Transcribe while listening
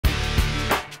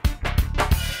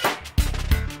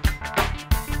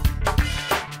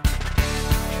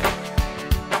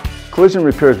Collision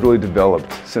repair has really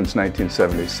developed since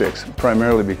 1976,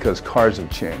 primarily because cars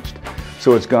have changed.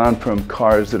 So it's gone from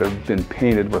cars that have been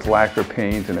painted with lacquer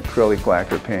paint and acrylic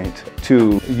lacquer paint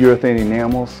to urethane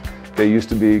enamels. They used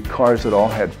to be cars that all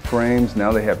had frames,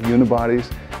 now they have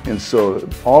unibodies. And so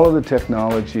all of the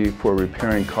technology for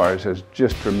repairing cars has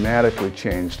just dramatically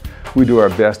changed. We do our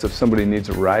best. If somebody needs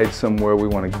a ride somewhere, we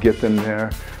want to get them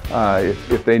there.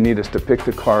 If they need us to pick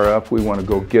the car up, we want to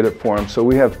go get it for them. So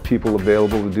we have people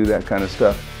available to do that kind of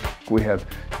stuff. We have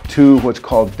two what's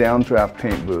called downdraft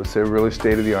paint booths. They're really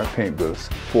state-of-the-art paint booths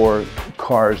for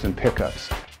cars and pickups.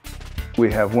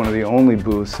 We have one of the only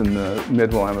booths in the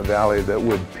Mid-Willamette Valley that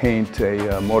would paint a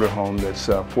motorhome that's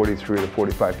 43 to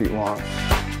 45 feet long.